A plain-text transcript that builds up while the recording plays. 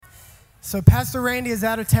So Pastor Randy is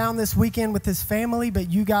out of town this weekend with his family,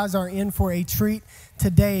 but you guys are in for a treat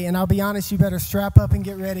today. And I'll be honest, you better strap up and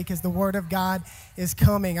get ready because the Word of God is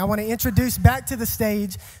coming. I want to introduce back to the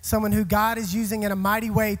stage someone who God is using in a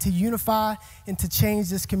mighty way to unify and to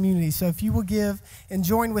change this community. So if you will give and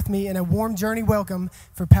join with me in a warm journey welcome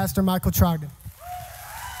for Pastor Michael Trogdon.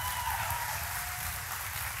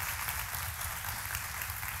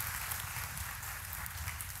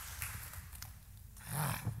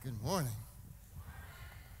 Good morning.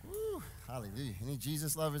 Woo, hallelujah. Any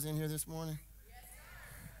Jesus lovers in here this morning?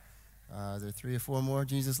 Are there 3 or 4 more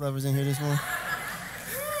Jesus lovers in here this morning?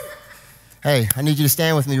 Hey, I need you to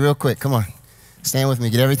stand with me real quick. Come on. Stand with me.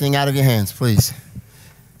 Get everything out of your hands, please.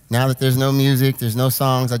 Now that there's no music, there's no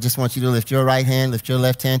songs, I just want you to lift your right hand, lift your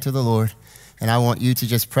left hand to the Lord. And I want you to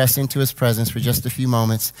just press into his presence for just a few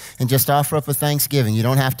moments and just offer up a thanksgiving. You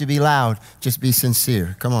don't have to be loud. Just be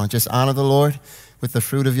sincere. Come on. Just honor the Lord with the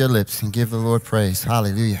fruit of your lips and give the Lord praise.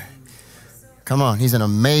 Hallelujah. Come on. He's an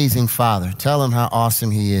amazing Father. Tell him how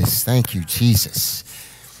awesome he is. Thank you, Jesus.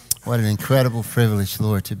 What an incredible privilege,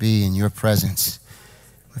 Lord, to be in your presence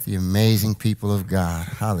with the amazing people of God.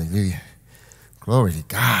 Hallelujah. Glory to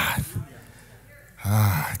God.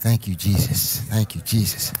 Thank you, Jesus. Thank you,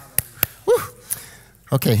 Jesus. Woo.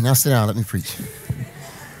 Okay, now sit down. Let me preach.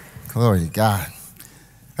 Glory to God.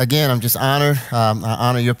 Again, I'm just honored. I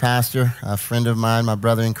honor your pastor, a friend of mine, my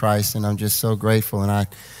brother in Christ, and I'm just so grateful. And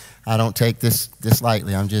I don't take this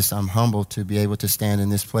lightly. I'm humbled to be able to stand in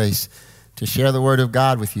this place to share the word of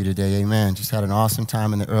God with you today. Amen. Just had an awesome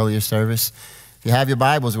time in the earlier service. If you have your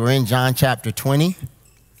Bibles, we're in John chapter 20.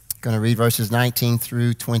 Going to read verses 19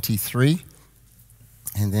 through 23,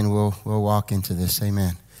 and then we'll walk into this.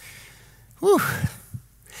 Amen. Whew.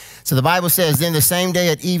 So the Bible says, then the same day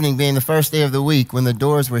at evening, being the first day of the week, when the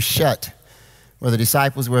doors were shut, where the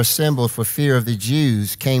disciples were assembled for fear of the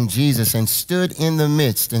Jews, came Jesus and stood in the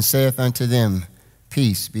midst and saith unto them,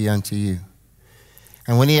 peace be unto you.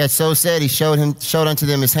 And when he had so said, he showed unto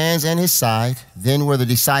them his hands and his side. Then were the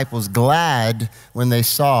disciples glad when they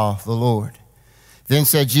saw the Lord. Then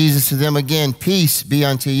said Jesus to them again, peace be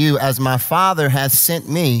unto you. As my Father hath sent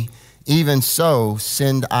me, even so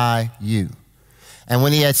send I you. And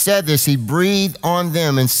when he had said this, he breathed on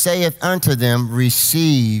them and saith unto them,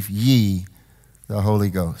 receive ye the Holy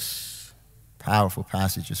Ghost. Powerful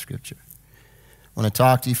passage of Scripture. I want to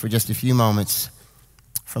talk to you for just a few moments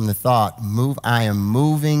from the thought, I am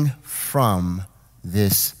moving from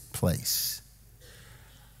this place.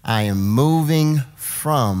 I am moving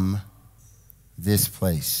from this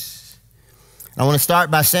place. I want to start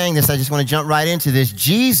by saying this. I just want to jump right into this.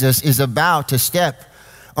 Jesus is about to step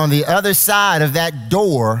on the other side of that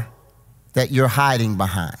door that you're hiding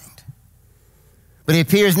behind. But he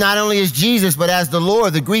appears not only as Jesus, but as the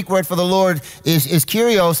Lord. The Greek word for the Lord is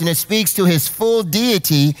Kyrios, and it speaks to his full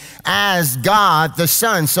deity as God the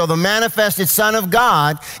Son. So the manifested Son of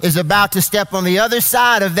God is about to step on the other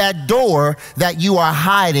side of that door that you are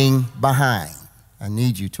hiding behind. I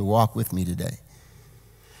need you to walk with me today.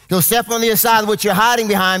 He'll step on the other side of what you're hiding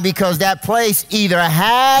behind because that place either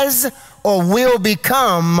has or will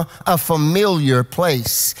become a familiar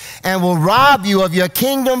place and will rob you of your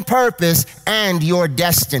kingdom purpose and your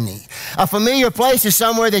destiny. A familiar place is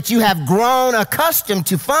somewhere that you have grown accustomed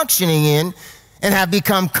to functioning in and have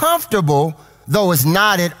become comfortable, though it's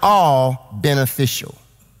not at all beneficial.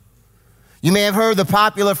 You may have heard the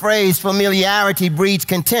popular phrase, familiarity breeds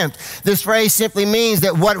contempt. This phrase simply means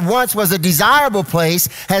that what once was a desirable place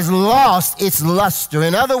has lost its luster.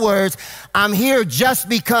 In other words, I'm here just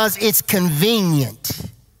because it's convenient.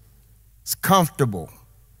 It's comfortable.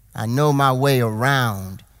 I know my way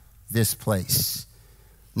around this place.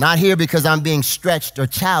 Not here because I'm being stretched or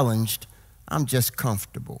challenged. I'm just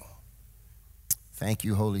comfortable. Thank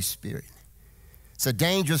you, Holy Spirit. It's a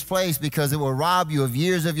dangerous place because it will rob you of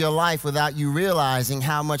years of your life without you realizing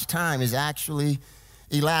how much time is actually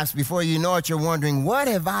elapsed. Before you know it, you're wondering, what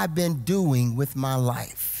have I been doing with my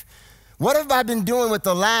life? What have I been doing with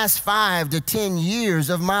the last 5 to 10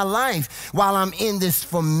 years of my life while I'm in this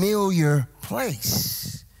familiar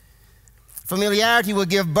place? Familiarity will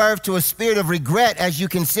give birth to a spirit of regret as you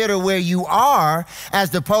consider where you are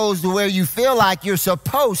as opposed to where you feel like you're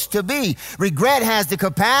supposed to be. Regret has the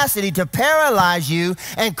capacity to paralyze you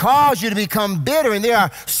and cause you to become bitter. And there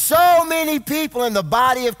are so many people in the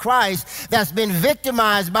body of Christ that's been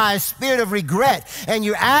victimized by a spirit of regret. And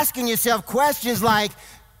you're asking yourself questions like,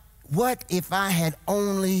 what if I had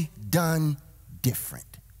only done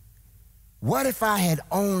different? What if I had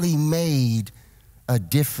only made a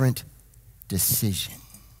different decision?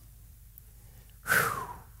 Whew.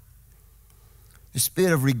 The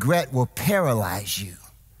spirit of regret will paralyze you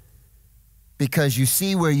because you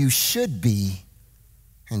see where you should be,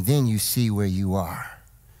 and then you see where you are.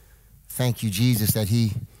 Thank you, Jesus, that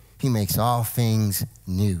he makes all things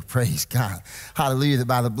new. Praise God. Hallelujah, that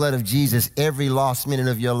by the blood of Jesus, every lost minute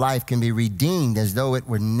of your life can be redeemed as though it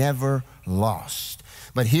were never lost.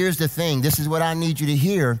 But here's the thing. This is what I need you to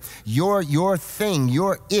hear. Your thing,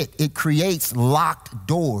 it creates locked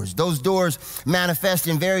doors. Those doors manifest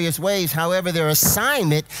in various ways. However, their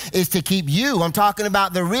assignment is to keep you. I'm talking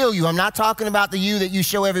about the real you. I'm not talking about the you that you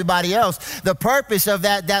show everybody else. The purpose of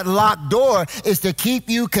that locked door is to keep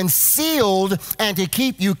you concealed and to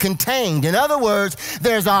keep you contained. In other words,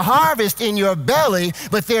 there's a harvest in your belly,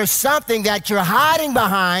 but there's something that you're hiding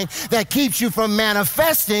behind that keeps you from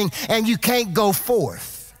manifesting, and you can't go forth.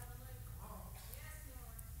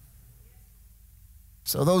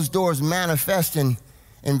 So those doors manifest in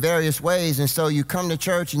various ways. And so you come to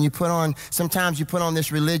church and sometimes you put on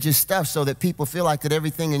this religious stuff so that people feel like that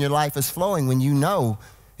everything in your life is flowing when you know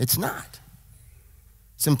it's not.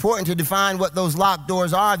 It's important to define what those locked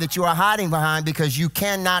doors are that you are hiding behind, because you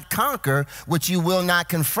cannot conquer what you will not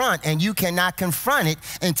confront, and you cannot confront it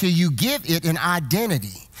until you give it an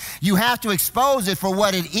identity. You have to expose it for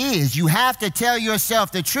what it is. You have to tell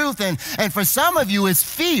yourself the truth, and for some of you it's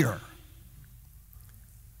fear.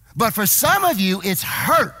 But for some of you, it's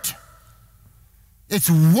hurt. It's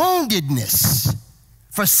woundedness.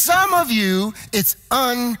 For some of you, it's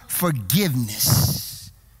unforgiveness.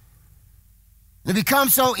 It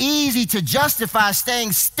becomes so easy to justify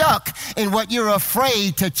staying stuck in what you're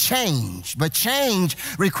afraid to change. But change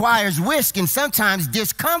requires risk and sometimes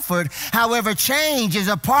discomfort. However, change is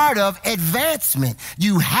a part of advancement.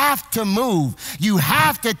 You have to move. You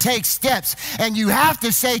have to take steps. And you have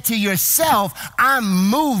to say to yourself, I'm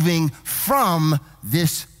moving from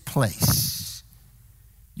this place.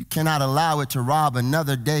 You cannot allow it to rob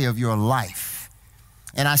another day of your life.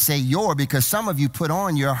 And I say because some of you put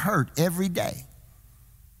on your hurt every day.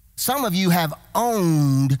 Some of you have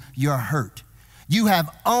owned your hurt. You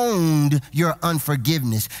have owned your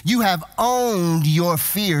unforgiveness. You have owned your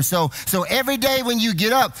fear. So every day when you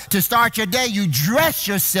get up to start your day, you dress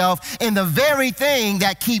yourself in the very thing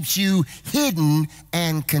that keeps you hidden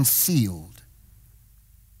and concealed.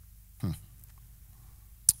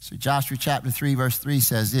 So Joshua chapter 3, verse 3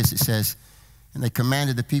 says this. It says, and they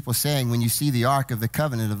commanded the people, saying, when you see the ark of the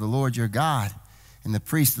covenant of the Lord your God, and the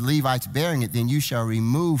priests, the Levites, bearing it, then you shall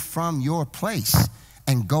remove from your place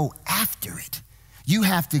and go after it. You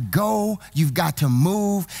have to go. You've got to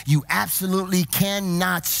move. You absolutely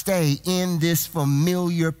cannot stay in this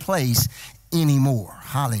familiar place anymore.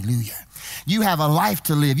 Hallelujah. You have a life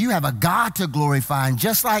to live. You have a God to glorify. And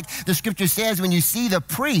just like the scripture says, when you see the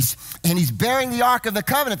priest and he's bearing the Ark of the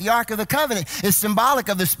Covenant is symbolic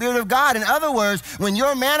of the Spirit of God. In other words, when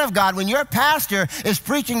you're a man of God, when your pastor is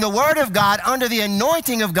preaching the word of God under the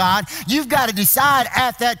anointing of God, you've got to decide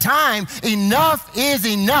at that time, enough is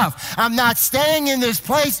enough. I'm not staying in this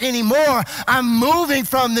place anymore. I'm moving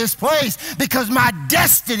from this place because my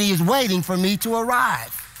destiny is waiting for me to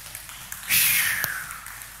arrive.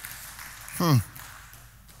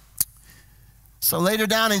 So later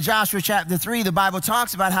down in Joshua chapter 3, the Bible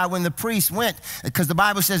talks about how when the priests went, because the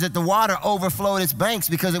Bible says that the water overflowed its banks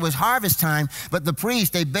because it was harvest time, but the priests,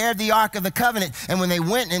 they bared the Ark of the Covenant, and when they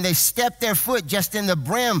went and they stepped their foot just in the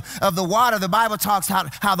brim of the water, the Bible talks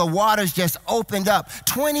how the waters just opened up.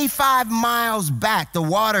 25 miles back, the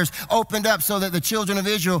waters opened up so that the children of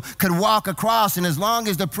Israel could walk across, and as long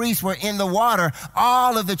as the priests were in the water,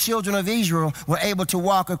 all of the children of Israel were able to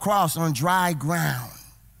walk across on dry ground.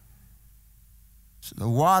 So the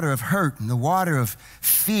water of hurt and the water of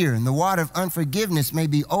fear and the water of unforgiveness may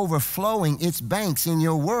be overflowing its banks in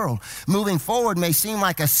your world. Moving forward may seem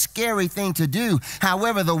like a scary thing to do.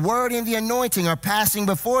 However, the word and the anointing are passing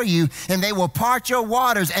before you, and they will part your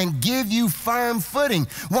waters and give you firm footing.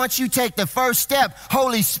 Once you take the first step,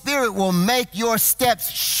 Holy Spirit will make your steps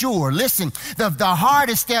sure. Listen, the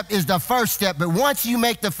hardest step is the first step, but once you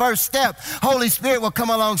make the first step, Holy Spirit will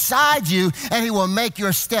come alongside you and he will make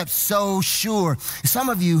your steps so sure. Some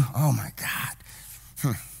of you, oh my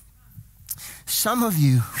God, some of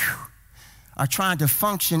you are trying to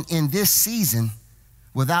function in this season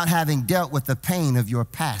without having dealt with the pain of your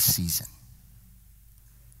past season.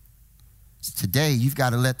 Today, you've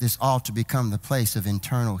got to let this altar become the place of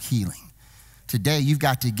internal healing. Today, you've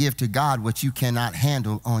got to give to God what you cannot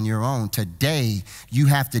handle on your own. Today, you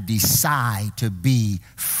have to decide to be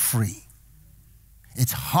free.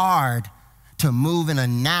 It's hard to move in a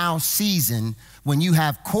now season when you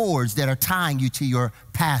have cords that are tying you to your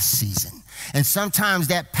past season. And sometimes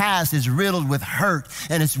that past is riddled with hurt,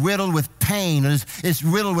 and it's riddled with pain, and it's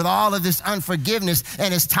riddled with all of this unforgiveness.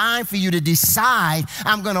 And it's time for you to decide,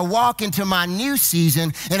 I'm going to walk into my new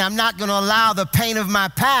season, and I'm not going to allow the pain of my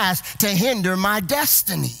past to hinder my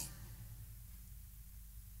destiny.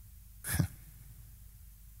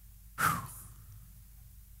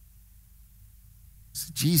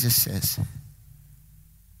 So Jesus says,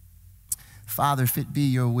 Father, if it be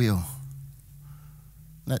your will,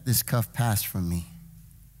 let this cup pass from me.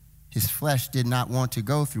 His flesh did not want to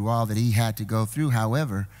go through all that he had to go through.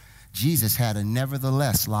 However, Jesus had a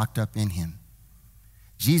nevertheless locked up in him.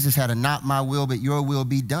 Jesus had a not my will but your will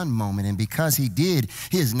be done moment. And because he did,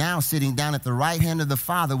 he is now sitting down at the right hand of the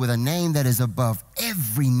Father with a name that is above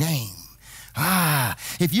every name.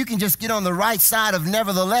 If you can just get on the right side of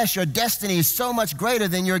nevertheless, your destiny is so much greater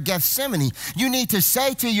than your Gethsemane. You need to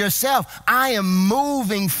say to yourself, I am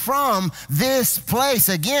moving from this place.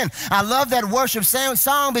 Again, I love that worship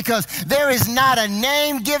song because there is not a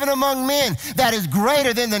name given among men that is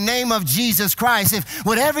greater than the name of Jesus Christ. If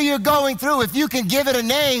whatever you're going through, if you can give it a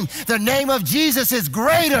name, the name of Jesus is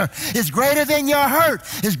greater. It's greater than your hurt.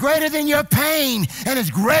 It's greater than your pain. And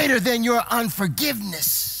it's greater than your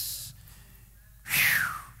unforgiveness. Whew.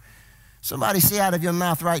 Somebody say out of your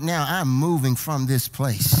mouth right now, I'm moving from this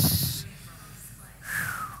place.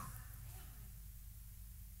 Whew.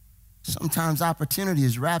 Sometimes opportunity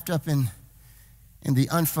is wrapped up in the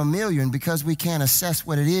unfamiliar, and because we can't assess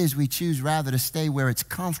what it is, we choose rather to stay where it's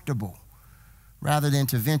comfortable rather than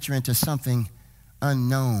to venture into something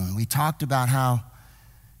unknown. We talked about how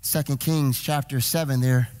 2 Kings chapter 7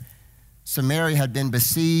 there, Samaria had been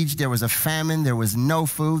besieged. There was a famine. There was no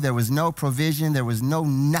food. There was no provision. There was no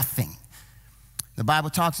nothing. The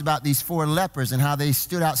Bible talks about these 4 lepers and how they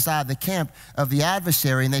stood outside the camp of the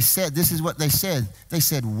adversary, and they said, this is what they said. They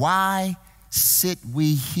said, why sit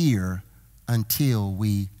we here until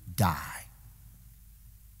we die?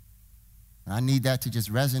 And I need that to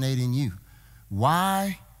just resonate in you.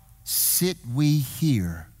 Why sit we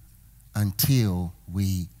here until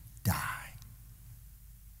we die?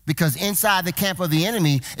 Because inside the camp of the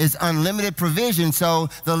enemy is unlimited provision. So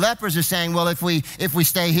the lepers are saying, well, if we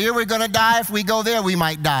stay here, we're going to die. If we go there, we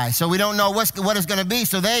might die. So we don't know what it's going to be.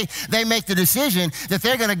 So they make the decision that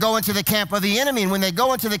they're going to go into the camp of the enemy. And when they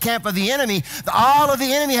go into the camp of the enemy, all of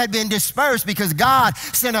the enemy had been dispersed because God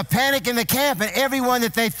sent a panic in the camp, and everyone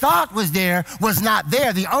that they thought was there was not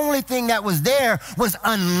there. The only thing that was there was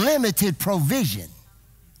unlimited provision.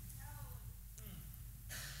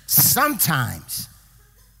 Sometimes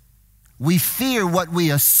we fear what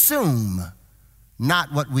we assume,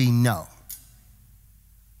 not what we know.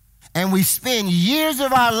 And we spend years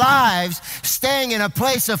of our lives staying in a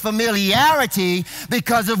place of familiarity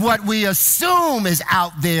because of what we assume is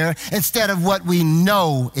out there instead of what we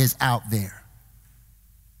know is out there.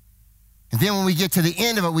 And then when we get to the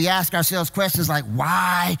end of it, we ask ourselves questions like,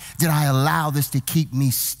 why did I allow this to keep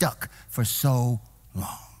me stuck for so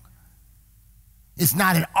long? It's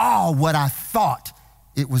not at all what I thought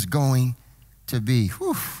it was going to be.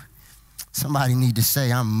 Whew. Somebody need to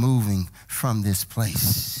say, I'm moving from this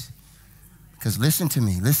place. Because listen to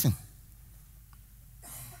me, listen.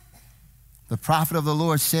 The prophet of the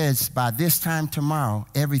Lord says, by this time tomorrow,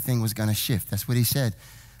 everything was going to shift. That's what he said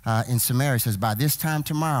in Samaria. He says, by this time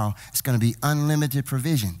tomorrow, it's going to be unlimited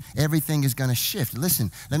provision. Everything is going to shift.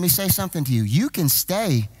 Listen, let me say something to you. You can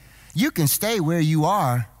stay where you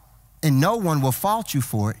are and no one will fault you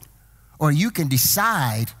for it, or you can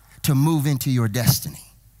decide to move into your destiny.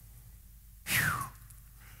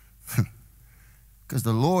 Because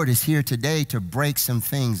the Lord is here today to break some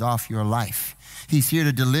things off your life. He's here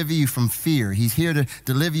to deliver you from fear. He's here to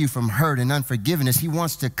deliver you from hurt and unforgiveness. He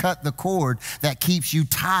wants to cut the cord that keeps you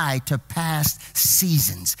tied to past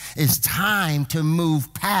seasons. It's time to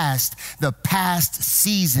move past the past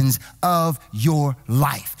seasons of your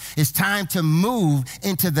life. It's time to move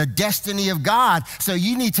into the destiny of God. So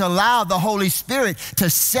you need to allow the Holy Spirit to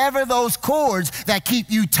sever those cords that keep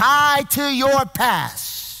you tied to your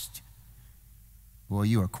past. Boy,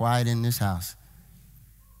 you are quiet in this house.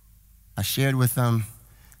 I shared with him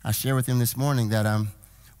this morning that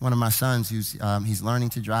one of my sons, he's learning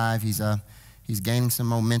to drive. He's gaining some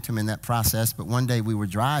momentum in that process. But one day we were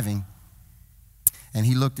driving, and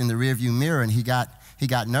he looked in the rearview mirror, and he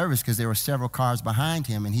got nervous because there were several cars behind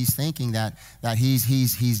him, and he's thinking that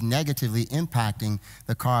he's negatively impacting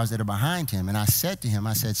the cars that are behind him. And I said to him,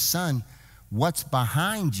 I said, son, what's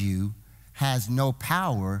behind you has no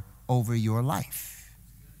power over your life.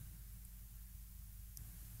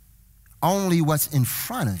 Only what's in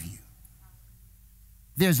front of you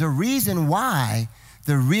There's a reason why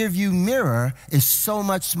the rearview mirror is so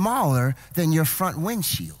much smaller than your front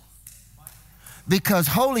windshield. Because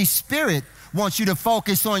Holy Spirit wants you to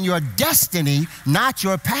focus on your destiny, not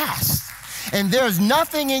your past. And there's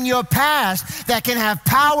nothing in your past that can have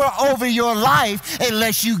power over your life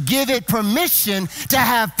unless you give it permission to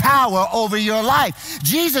have power over your life.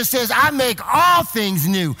 Jesus says, I make all things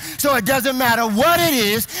new. So it doesn't matter what it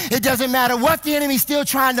is. It doesn't matter what the enemy's still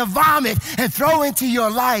trying to vomit and throw into your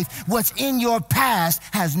life. What's in your past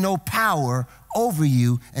has no power over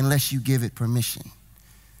you unless you give it permission.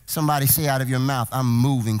 Somebody say out of your mouth, I'm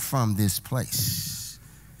moving from this place.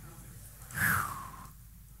 Whew.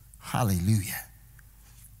 Hallelujah.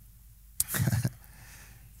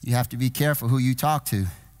 You have to be careful who you talk to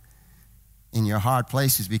in your hard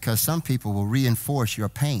places, because some people will reinforce your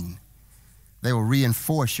pain. They will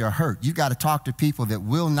reinforce your hurt. You've got to talk to people that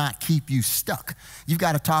will not keep you stuck. You've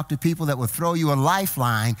got to talk to people that will throw you a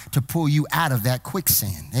lifeline to pull you out of that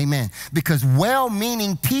quicksand. Amen. Because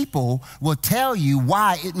well-meaning people will tell you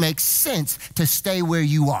why it makes sense to stay where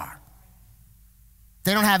you are.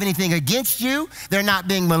 They don't have anything against you. They're not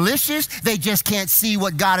being malicious. They just can't see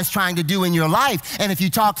what God is trying to do in your life. And if you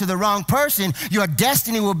talk to the wrong person, your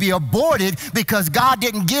destiny will be aborted because God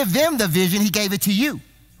didn't give them the vision. He gave it to you.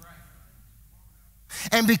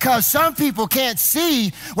 And because some people can't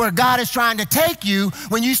see where God is trying to take you,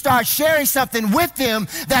 when you start sharing something with them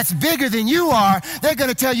that's bigger than you are, they're going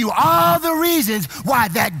to tell you all the reasons why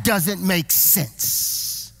that doesn't make sense.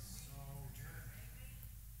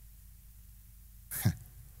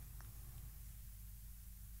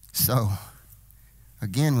 So,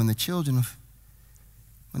 again, when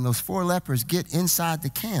those 4 lepers get inside the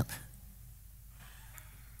camp,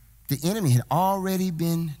 the enemy had already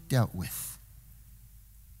been dealt with.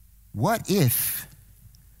 What if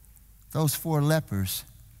those 4 lepers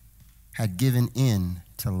had given in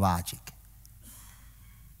to logic?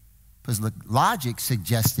 Because logic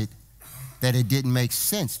suggested that it didn't make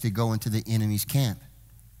sense to go into the enemy's camp.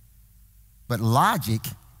 But logic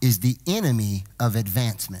is the enemy of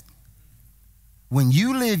advancement. When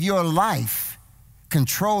you live your life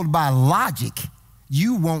controlled by logic,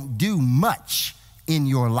 you won't do much in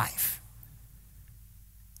your life.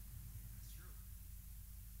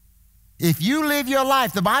 If you live your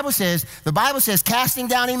life, the Bible says, casting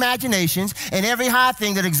down imaginations and every high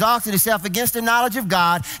thing that exalted itself against the knowledge of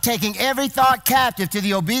God, taking every thought captive to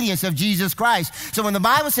the obedience of Jesus Christ. So when the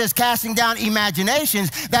Bible says casting down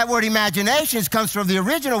imaginations, that word imaginations comes from the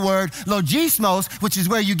original word logismos, which is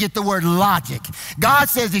where you get the word logic. God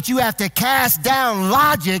says that you have to cast down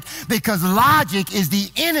logic because logic is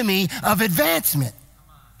the enemy of advancement.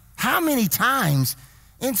 How many times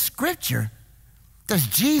in Scripture does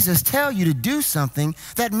Jesus tell you to do something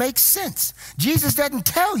that makes sense? Jesus doesn't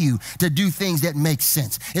tell you to do things that make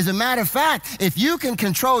sense. As a matter of fact, if you can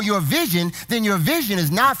control your vision, then your vision is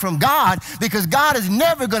not from God, because God is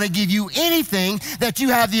never going to give you anything that you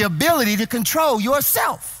have the ability to control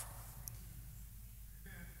yourself.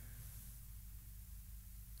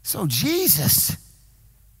 So Jesus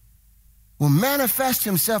will manifest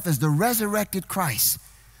himself as the resurrected Christ,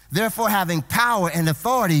 therefore having power and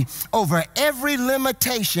authority over every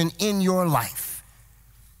limitation in your life.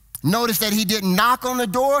 Notice that he didn't knock on the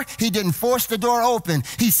door. He didn't force the door open.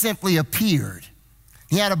 He simply appeared.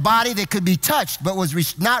 He had a body that could be touched but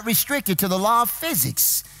was not restricted to the law of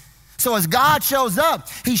physics. So as God shows up,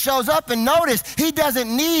 he shows up, and notice he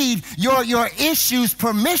doesn't need your issues'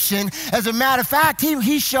 permission. As a matter of fact,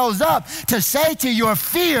 he shows up to say to your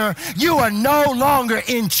fear, you are no longer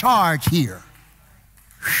in charge here.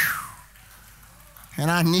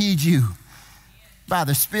 And I need you, by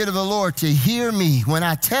the Spirit of the Lord, to hear me when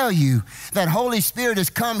I tell you that Holy Spirit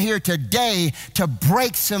has come here today to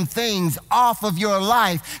break some things off of your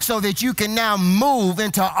life so that you can now move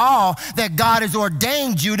into all that God has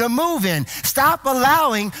ordained you to move in. Stop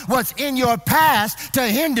allowing what's in your past to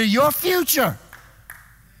hinder your future.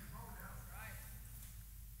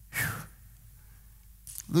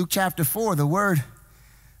 Luke chapter 4, the word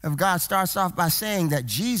of God starts off by saying that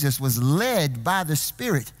Jesus was led by the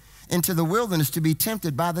Spirit into the wilderness to be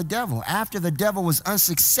tempted by the devil. After the devil was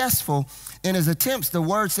unsuccessful in his attempts, the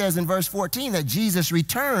word says in verse 14 that Jesus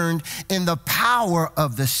returned in the power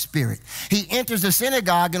of the Spirit. He enters the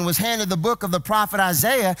synagogue and was handed the book of the prophet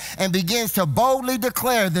Isaiah and begins to boldly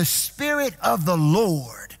declare, the Spirit of the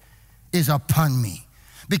Lord is upon me,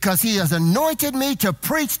 because he has anointed me to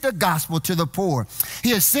preach the gospel to the poor.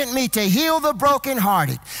 He has sent me to heal the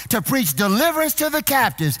brokenhearted, to preach deliverance to the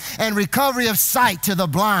captives and recovery of sight to the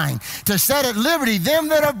blind, to set at liberty them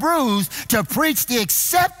that are bruised, to preach the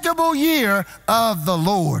acceptable year of the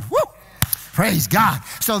Lord. Woo! Praise God.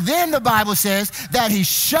 So then the Bible says that he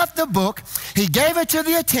shut the book, he gave it to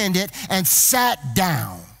the attendant, and sat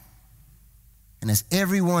down. And as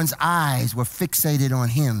everyone's eyes were fixated on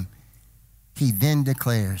him, he then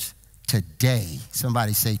declares, today,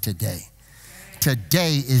 somebody say today.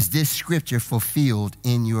 Today is this scripture fulfilled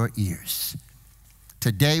in your ears.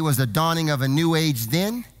 Today was the dawning of a new age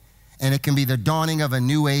then, and it can be the dawning of a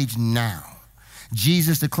new age now.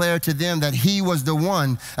 Jesus declared to them that he was the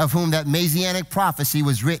one of whom that messianic prophecy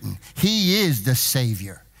was written. He is the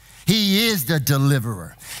Savior. He is the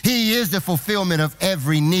deliverer. He is the fulfillment of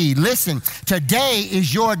every need. Listen, today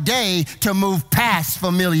is your day to move past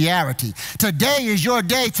familiarity. Today is your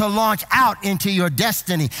day to launch out into your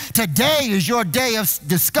destiny. Today is your day of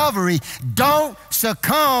discovery. Don't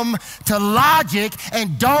succumb to logic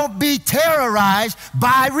and don't be terrorized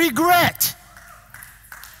by regret.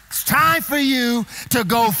 It's time for you to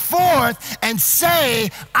go forth and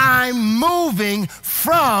say, I'm moving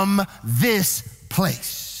from this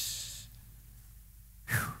place.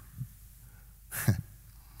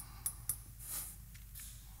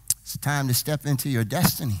 It's time to step into your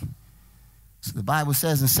destiny. So the Bible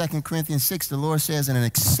says in 2 Corinthians 6, the Lord says, in an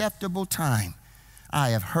acceptable time,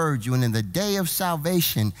 I have heard you, and in the day of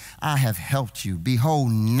salvation, I have helped you. Behold,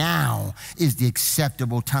 now is the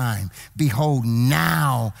acceptable time. Behold,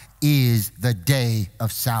 now is the day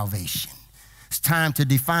of salvation. It's time to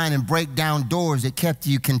define and break down doors that kept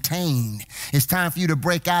you contained. It's time for you to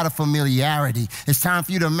break out of familiarity. It's time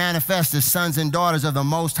for you to manifest as sons and daughters of the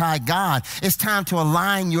Most High God. It's time to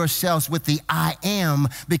align yourselves with the I am,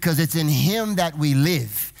 because it's in him that we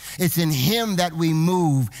live. It's in him that we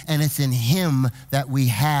move, and it's in him that we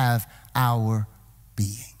have our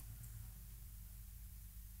being.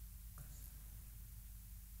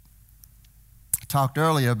 I talked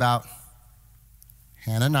earlier about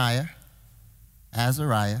Hananiah,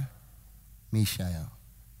 Azariah, Mishael,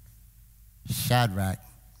 Shadrach,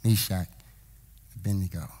 Meshach,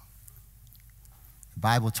 Abednego. The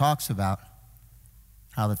Bible talks about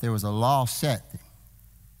how that there was a law set.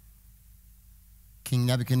 King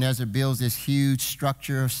Nebuchadnezzar builds this huge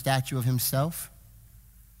structure, statue of himself.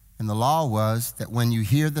 And the law was that when you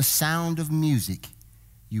hear the sound of music,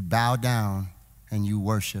 you bow down and you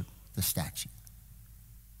worship the statue.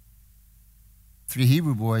 3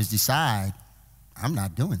 Hebrew boys decide, I'm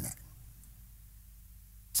not doing that.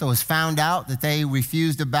 So it's found out that they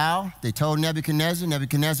refused to bow. They told Nebuchadnezzar.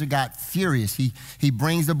 Nebuchadnezzar got furious. He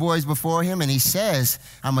brings the boys before him and he says,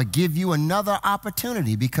 I'm going to give you another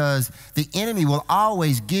opportunity, because the enemy will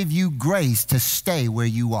always give you grace to stay where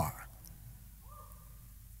you are.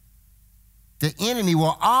 The enemy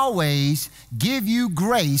will always give you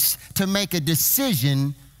grace to make a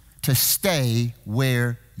decision to stay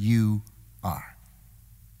where you are.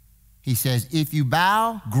 He says, if you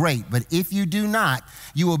bow, great. But if you do not,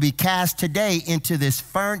 you will be cast today into this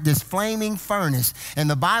flaming furnace. And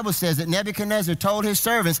the Bible says that Nebuchadnezzar told his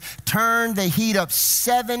servants, turn the heat up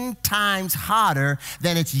 7 times hotter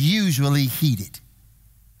than it's usually heated.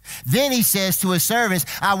 Then he says to his servants,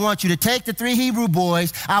 I want you to take the 3 Hebrew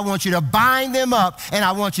boys, I want you to bind them up, and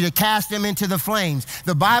I want you to cast them into the flames.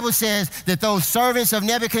 The Bible says that those servants of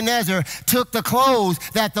Nebuchadnezzar took the clothes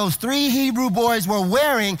that those 3 Hebrew boys were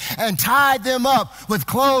wearing and tied them up with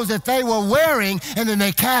clothes that they were wearing, and then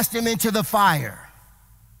they cast them into the fire.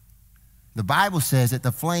 The Bible says that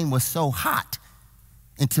the flame was so hot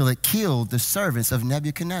until it killed the servants of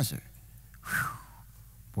Nebuchadnezzar. Whew.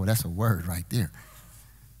 Boy, that's a word right there.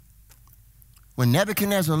 When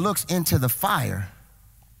Nebuchadnezzar looks into the fire,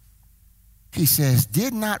 he says,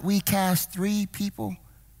 did not we cast 3 people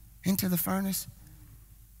into the furnace?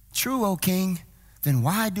 True, O king. Then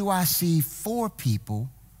why do I see 4 people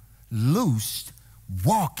loosed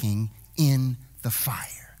walking in the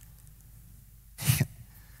fire?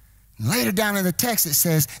 Later down in the text it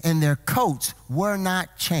says, and their coats were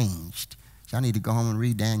not changed. Y'all need to go home and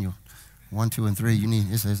read Daniel 1, 2, and 3.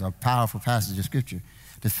 This is a powerful passage of scripture.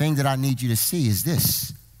 The thing that I need you to see is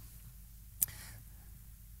this.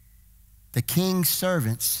 The king's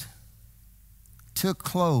servants took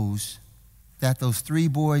clothes that those 3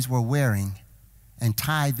 boys were wearing and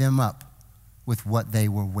tied them up with what they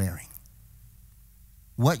were wearing.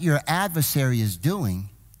 What your adversary is doing,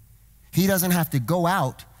 he doesn't have to go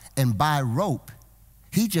out and buy rope.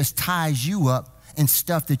 He just ties you up in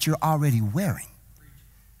stuff that you're already wearing.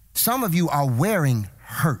 Some of you are wearing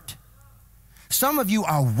hurt. Some of you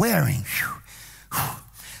are wearing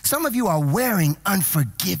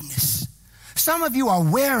unforgiveness. Some of you are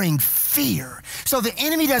wearing fear. So the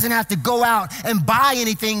enemy doesn't have to go out and buy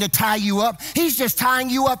anything to tie you up. He's just tying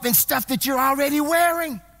you up in stuff that you're already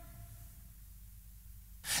wearing.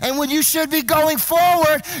 And when you should be going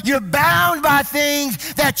forward, you're bound by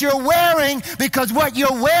things that you're wearing because what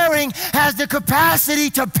you're wearing has the capacity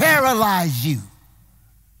to paralyze you.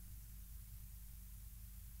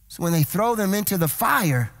 So when they throw them into the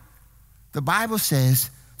fire, the Bible says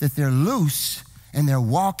that they're loose and they're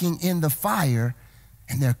walking in the fire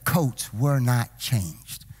and their coats were not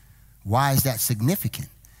changed. Why is that significant?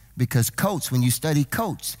 Because coats, when you study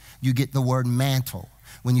coats, you get the word mantle.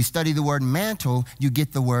 When you study the word mantle, you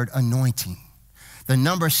get the word anointing. The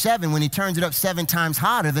number 7, when he turns it up 7 times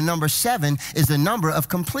hotter, the number 7 is the number of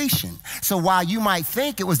completion. So while you might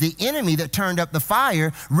think it was the enemy that turned up the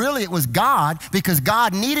fire, really it was God, because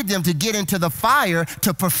God needed them to get into the fire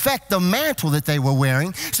to perfect the mantle that they were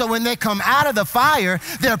wearing. So when they come out of the fire,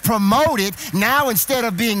 they're promoted. Now instead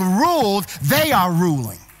of being ruled, they are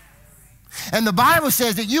ruling. And the Bible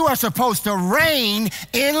says that you are supposed to reign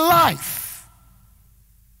in life.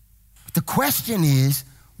 The question is,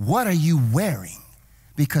 what are you wearing?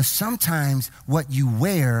 Because sometimes what you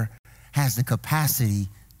wear has the capacity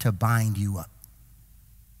to bind you up.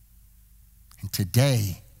 And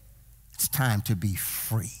today, it's time to be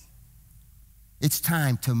free. It's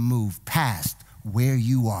time to move past where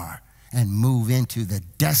you are and move into the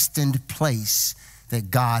destined place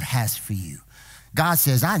that God has for you. God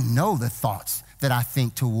says, I know the thoughts that I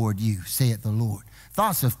think toward you, saith the Lord.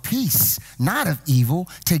 Thoughts of peace, not of evil,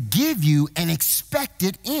 to give you an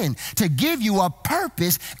expected end, to give you a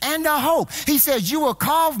purpose and a hope. He says, you will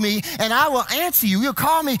call me and I will answer you. You'll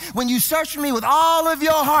call me when you search for me with all of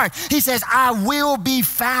your heart. He says, I will be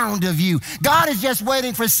found of you. God is just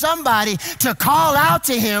waiting for somebody to call out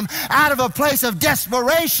to him out of a place of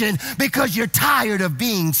desperation because you're tired of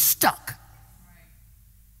being stuck.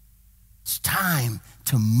 It's time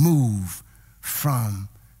to move from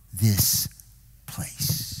this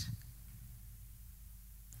place.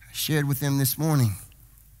 I shared with them this morning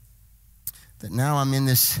that now I'm in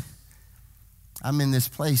this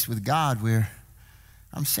place with God where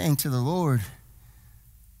I'm saying to the Lord,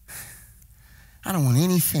 I don't want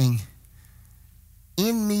anything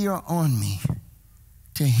in me or on me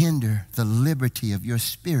to hinder the liberty of your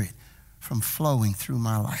Spirit from flowing through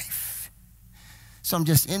my life. So I'm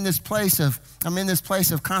just in this place of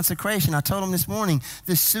consecration. I told him this morning,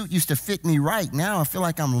 this suit used to fit me right. Now I feel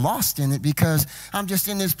like I'm lost in it because I'm just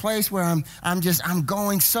in this place where I'm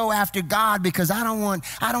going so after God because I don't want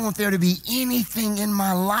there to be anything in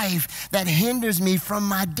my life that hinders me from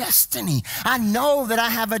my destiny. I know that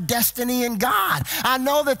I have a destiny in God. I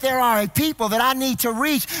know that there are a people that I need to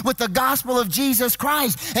reach with the gospel of Jesus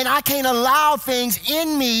Christ, and I can't allow things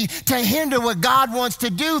in me to hinder what God wants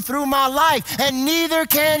to do through my life, and neither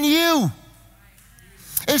can you.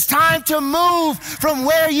 It's time to move from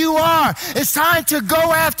where you are. It's time to go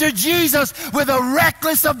after Jesus with a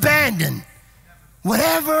reckless abandon.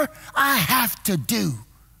 Whatever I have to do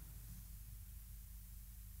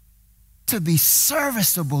to be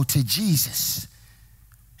serviceable to Jesus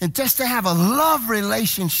and just to have a love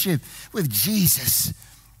relationship with Jesus,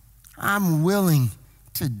 I'm willing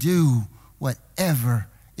to do whatever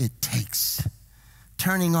it takes.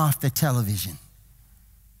 Turning off the television.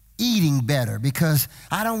 Eating better, because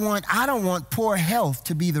I don't want poor health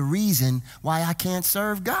to be the reason why I can't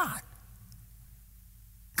serve God.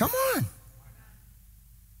 Come on.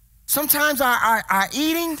 Sometimes our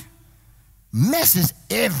eating messes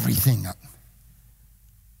everything up.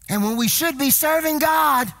 And when we should be serving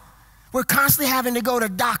God, we're constantly having to go to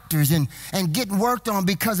doctors and get worked on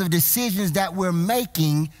because of decisions that we're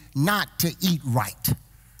making not to eat right.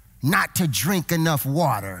 Not to drink enough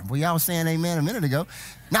water. Well, y'all was saying amen a minute ago.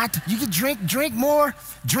 You can drink more,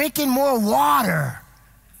 drinking more water.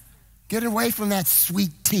 Get away from that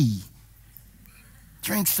sweet tea.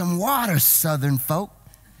 Drink some water, Southern folk.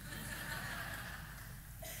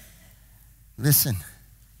 Listen.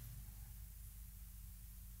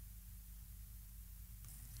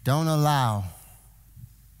 Don't allow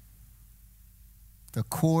the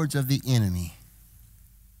cords of the enemy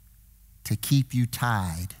to keep you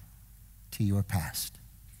tied to your past.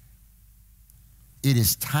 It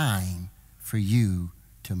is time for you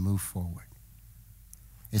to move forward.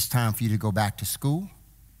 It's time for you to go back to school.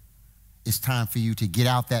 It's time for you to get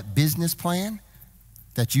out that business plan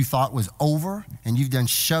that you thought was over and you've done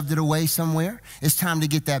shoved it away somewhere. It's time to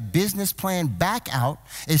get that business plan back out.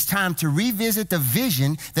 It's time to revisit the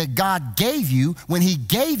vision that God gave you when he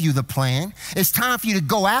gave you the plan. It's time for you to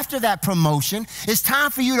go after that promotion. It's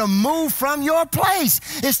time for you to move from your place.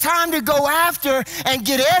 It's time to go after and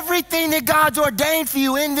get everything that God's ordained for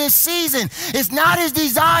you in this season. It's not his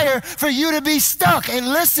desire for you to be stuck. And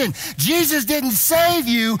listen, Jesus didn't save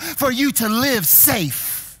you for you to live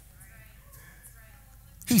safe.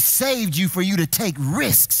 He saved you for you to take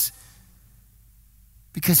risks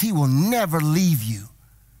because he will never leave you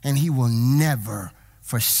and he will never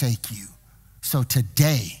forsake you. So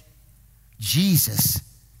today, Jesus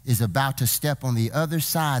is about to step on the other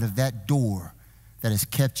side of that door that has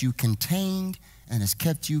kept you contained and has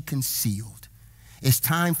kept you concealed. It's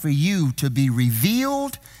time for you to be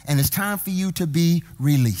revealed and it's time for you to be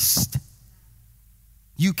released.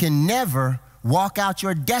 You can never walk out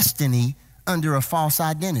your destiny under a false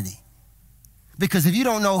identity. Because if you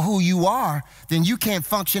don't know who you are, then you can't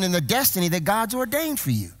function in the destiny that God's ordained for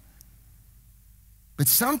you. But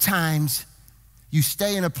sometimes you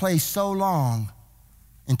stay in a place so long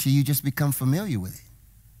until you just become familiar with it.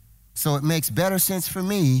 So it makes better sense for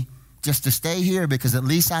me just to stay here because at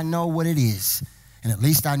least I know what it is. And at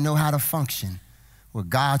least I know how to function. Where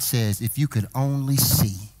God says, if you could only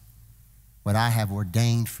see what I have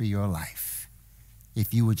ordained for your life,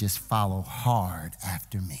 if you would just follow hard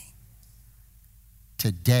after me.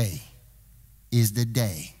 Today is the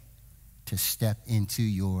day to step into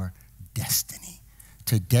your destiny.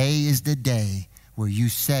 Today is the day where you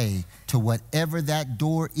say to whatever that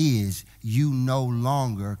door is, you no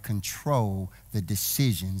longer control the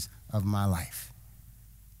decisions of my life.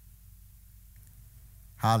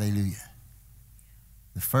 Hallelujah.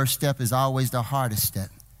 The first step is always the hardest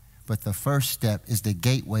step, but the first step is the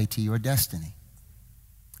gateway to your destiny.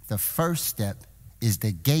 The first step is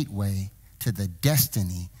the gateway to the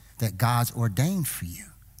destiny that God's ordained for you.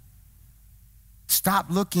 Stop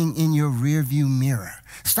looking in your rearview mirror.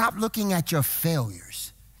 Stop looking at your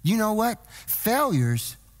failures. You know what?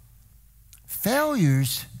 Failures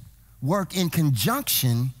work in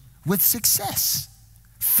conjunction with success.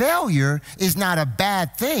 Failure is not a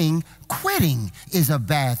bad thing. Quitting is a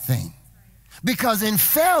bad thing. Because in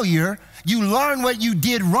failure, you learn what you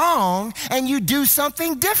did wrong and you do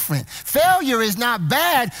something different. Failure is not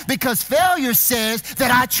bad because failure says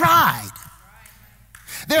that I tried.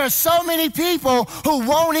 There are so many people who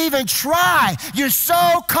won't even try. You're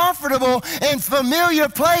so comfortable in familiar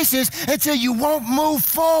places until you won't move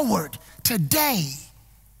forward. Today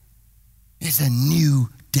is a new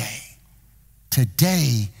day.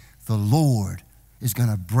 Today, the Lord is going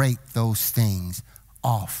to break those things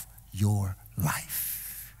off your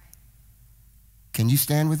life. Can you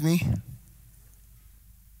stand with me?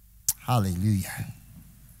 Hallelujah.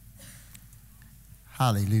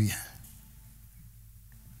 Hallelujah.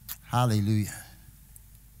 Hallelujah.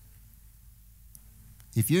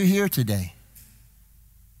 If you're here today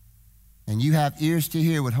and you have ears to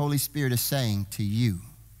hear what Holy Spirit is saying to you,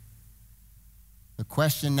 the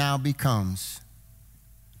question now becomes,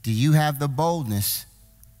 do you have the boldness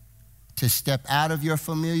to step out of your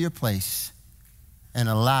familiar place and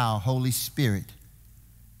allow Holy Spirit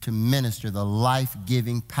to minister the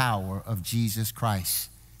life-giving power of Jesus Christ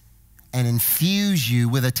and infuse you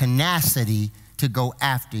with a tenacity to go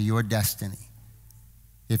after your destiny?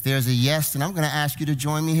 If there's a yes, then I'm going to ask you to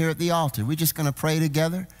join me here at the altar. We're just going to pray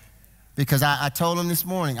together because I told him this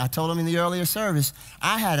morning, I told him in the earlier service,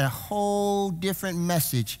 I had a whole different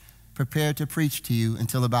message prepared to preach to you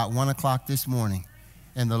until about 1 o'clock this morning,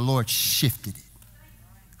 and the Lord shifted it.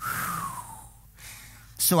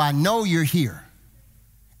 So I know you're here,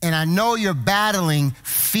 and I know you're battling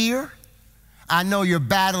fear. I know you're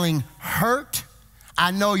battling hurt.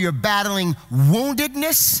 I know you're battling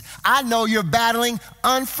woundedness. I know you're battling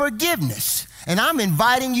unforgiveness. And I'm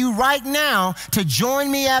inviting you right now to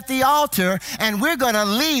join me at the altar, and we're going to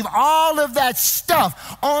leave all of that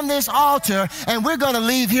stuff on this altar, and we're going to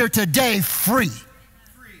leave here today free.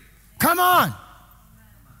 Come on.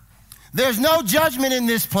 There's no judgment in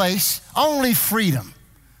this place, only freedom.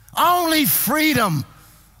 Only freedom.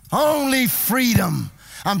 Only freedom.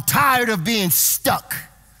 I'm tired of being stuck.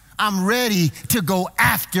 I'm ready to go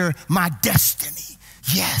after my destiny.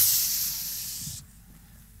 Yes.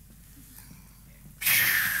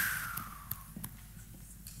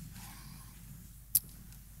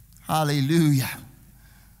 Hallelujah.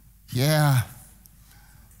 Yeah.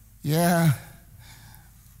 Yeah.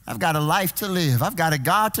 I've got a life to live. I've got a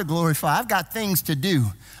God to glorify. I've got things to do.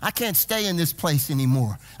 I can't stay in this place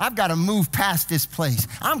anymore. I've got to move past this place.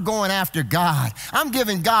 I'm going after God. I'm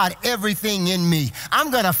giving God everything in me. I'm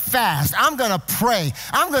going to fast. I'm going to pray.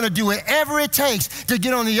 I'm going to do whatever it takes to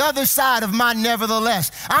get on the other side of my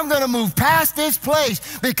nevertheless. I'm going to move past this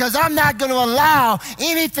place because I'm not going to allow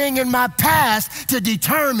anything in my past to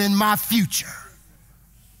determine my future.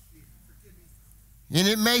 And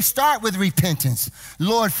it may start with repentance.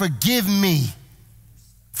 Lord, forgive me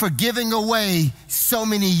for giving away so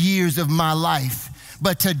many years of my life.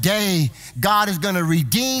 But today, God is going to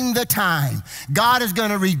redeem the time. God is going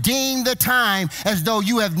to redeem the time as though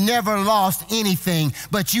you have never lost anything,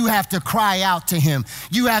 but you have to cry out to him.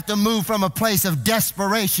 You have to move from a place of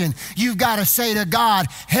desperation. You've got to say to God,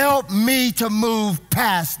 help me to move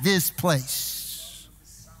past this place.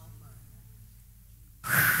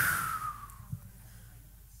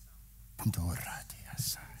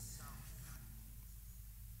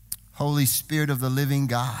 Holy Spirit of the living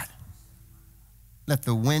God, let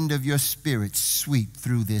the wind of your spirit sweep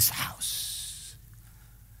through this house.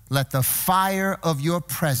 Let the fire of your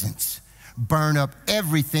presence burn up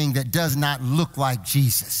everything that does not look like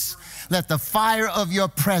Jesus. Let the fire of your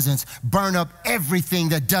presence burn up everything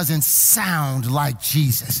that doesn't sound like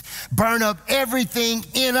Jesus. Burn up everything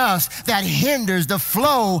in us that hinders the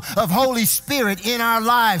flow of Holy Spirit in our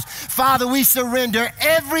lives. Father, we surrender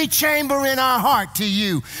every chamber in our heart to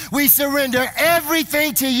you. We surrender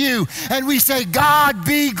everything to you, and we say, God,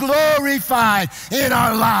 be glorified in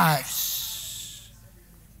our lives.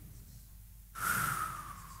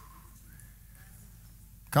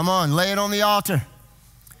 Come on, lay it on the altar.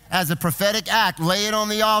 As a prophetic act, lay it on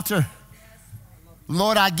the altar.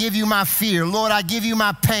 Lord, I give you my fear. Lord, I give you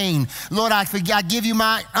my pain. Lord, I give you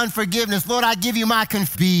my unforgiveness. Lord, I give you my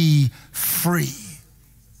be free.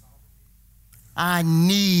 I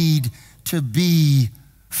need to be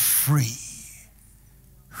free.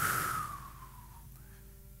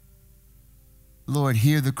 Lord,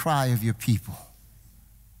 hear the cry of your people.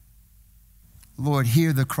 Lord,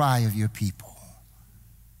 hear the cry of your people.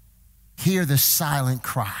 Hear the silent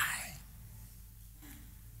cry.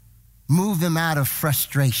 Move them out of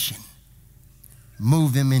frustration.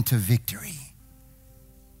 Move them into victory.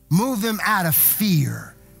 Move them out of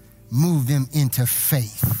fear. Move them into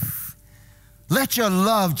faith. Let your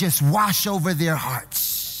love just wash over their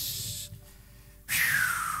hearts.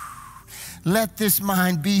 Let this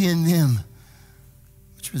mind be in them,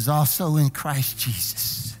 which was also in Christ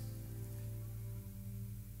Jesus.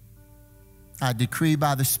 I decree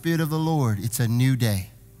by the Spirit of the Lord, it's a new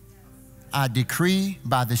day. I decree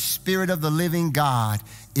by the Spirit of the living God,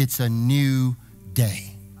 it's a new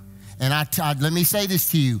day. And let me say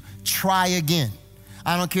this to you, try again.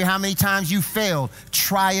 I don't care how many times you failed,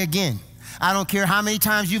 try again. I don't care how many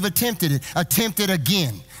times you've attempted it, attempt it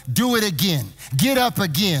again. Do it again. Get up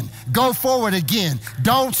again. Go forward again.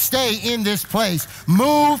 Don't stay in this place.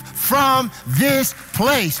 Move from this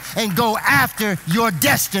place and go after your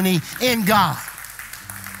destiny in God.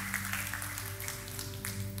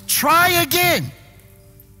 Try again.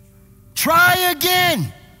 Try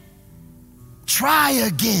again. Try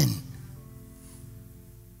again.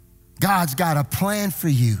 God's got a plan for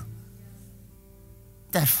you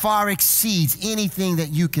that far exceeds anything that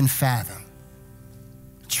you can fathom.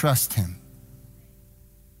 Trust him.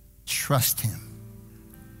 Trust him.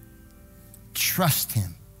 Trust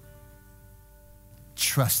him.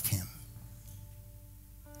 Trust him.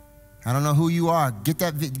 I don't know who you are. Get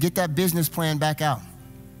that business plan back out.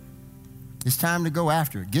 It's time to go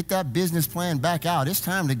after it. Get that business plan back out. It's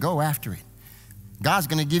time to go after it. God's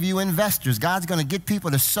going to give you investors. God's going to get people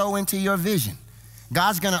to sow into your vision.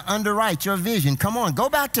 God's going to underwrite your vision. Come on, go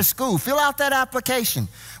back to school. Fill out that application.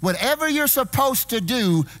 Whatever you're supposed to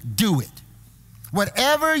do, do it.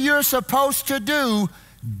 Whatever you're supposed to do,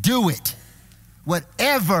 do it.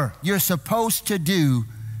 Whatever you're supposed to do,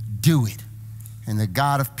 do it. And the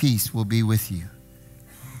God of peace will be with you.